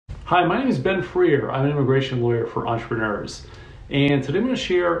Hi, my name is Ben Freer. I'm an immigration lawyer for entrepreneurs. And today I'm going to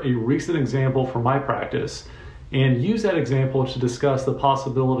share a recent example from my practice and use that example to discuss the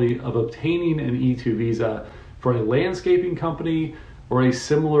possibility of obtaining an E-2 visa for a landscaping company or a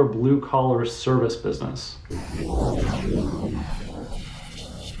similar blue-collar service business.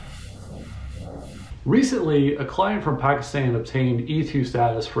 Recently, a client from Pakistan obtained E-2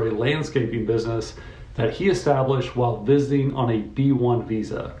 status for a landscaping business that he established while visiting on a B1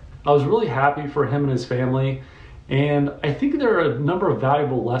 visa. I was really happy for him and his family, and I think there are a number of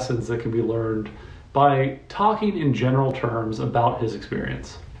valuable lessons that can be learned by talking in general terms about his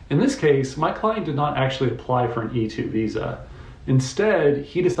experience. In this case, my client did not actually apply for an E-2 visa. Instead,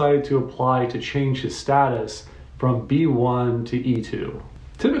 he decided to apply to change his status from B1 to E-2.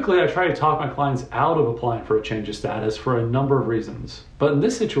 Typically, I try to talk my clients out of applying for a change of status for a number of reasons. But in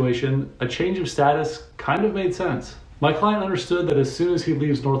this situation, a change of status kind of made sense. My client understood that as soon as he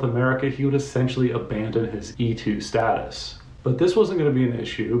leaves North America, he would essentially abandon his E-2 status. But this wasn't going to be an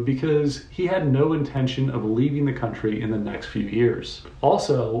issue because he had no intention of leaving the country in the next few years.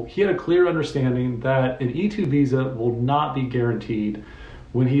 Also, he had a clear understanding that an E-2 visa will not be guaranteed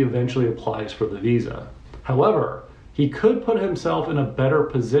when he eventually applies for the visa. However, he could put himself in a better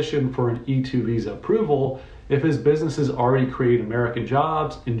position for an E-2 visa approval if his business is already creating American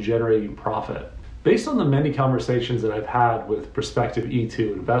jobs and generating profit. Based on the many conversations that I've had with prospective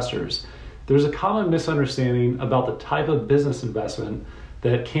E-2 investors, there's a common misunderstanding about the type of business investment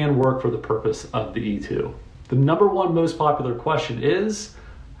that can work for the purpose of the E-2. The number one most popular question is,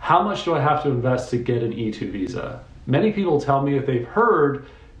 how much do I have to invest to get an E-2 visa? Many people tell me if they've heard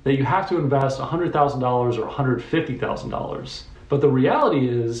that you have to invest $100,000 or $150,000. But the reality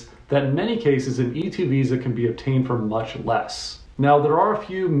is that in many cases, an E-2 visa can be obtained for much less. Now, there are a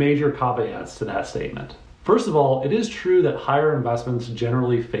few major caveats to that statement. First of all, it is true that higher investments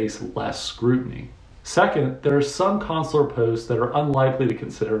generally face less scrutiny. Second, there are some consular posts that are unlikely to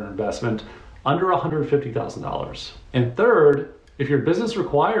consider an investment under $150,000. And third, if your business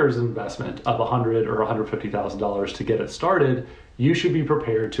requires an investment of $100,000 or $150,000 to get it started, you should be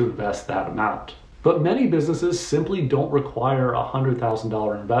prepared to invest that amount. But many businesses simply don't require a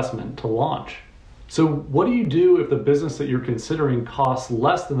 $100,000 investment to launch. So what do you do if the business that you're considering costs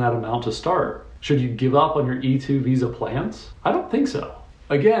less than that amount to start? Should you give up on your E-2 visa plans? I don't think so.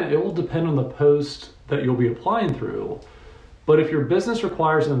 Again, it will depend on the post that you'll be applying through. But if your business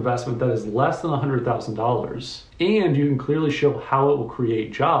requires an investment that is less than $100,000 and you can clearly show how it will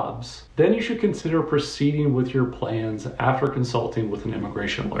create jobs, then you should consider proceeding with your plans after consulting with an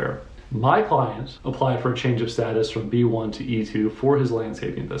immigration lawyer. My client applied for a change of status from B1 to E-2 for his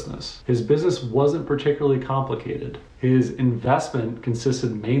landscaping business. His business wasn't particularly complicated. His investment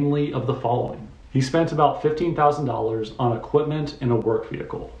consisted mainly of the following. He spent about $15,000 on equipment and a work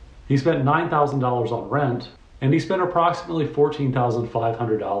vehicle. He spent $9,000 on rent, and he spent approximately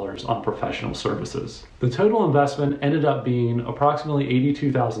 $14,500 on professional services. The total investment ended up being approximately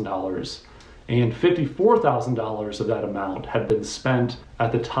 $82,000, and $54,000 of that amount had been spent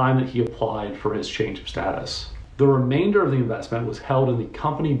at the time that he applied for his change of status. The remainder of the investment was held in the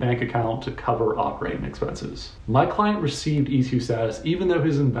company bank account to cover operating expenses. My client received E-2 status even though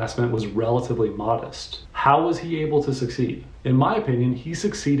his investment was relatively modest. How was he able to succeed? In my opinion, he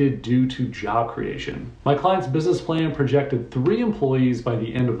succeeded due to job creation. My client's business plan projected 3 employees by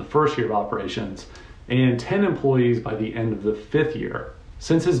the end of the first year of operations and 10 employees by the end of the 5th year.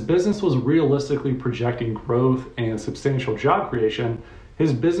 Since his business was realistically projecting growth and substantial job creation,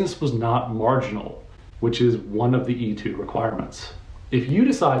 his business was not marginal, which is one of the E-2 requirements. If you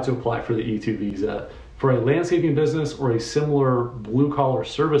decide to apply for the E-2 visa for a landscaping business or a similar blue-collar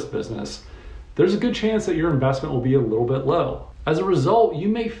service business, there's a good chance that your investment will be a little bit low. As a result, you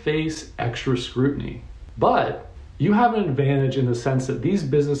may face extra scrutiny, but you have an advantage in the sense that these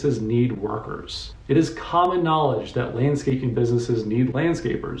businesses need workers. It is common knowledge that landscaping businesses need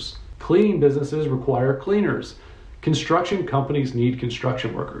landscapers. Cleaning businesses require cleaners. Construction companies need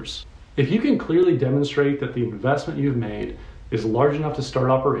construction workers. If you can clearly demonstrate that the investment you've made is large enough to start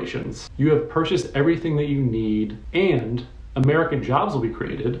operations, you have purchased everything that you need, and American jobs will be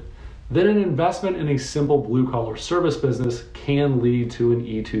created, then an investment in a simple blue-collar service business can lead to an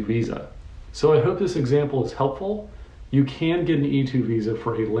E-2 visa. So I hope this example is helpful. You can get an E-2 visa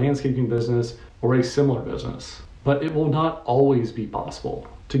for a landscaping business or a similar business, but it will not always be possible.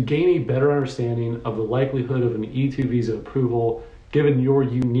 To gain a better understanding of the likelihood of an E-2 visa approval given your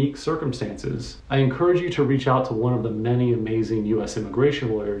unique circumstances, I encourage you to reach out to one of the many amazing US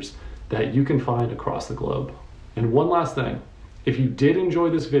immigration lawyers that you can find across the globe. And one last thing, if you did enjoy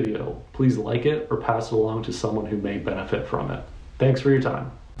this video, please like it or pass it along to someone who may benefit from it. Thanks for your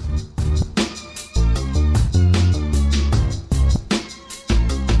time. you.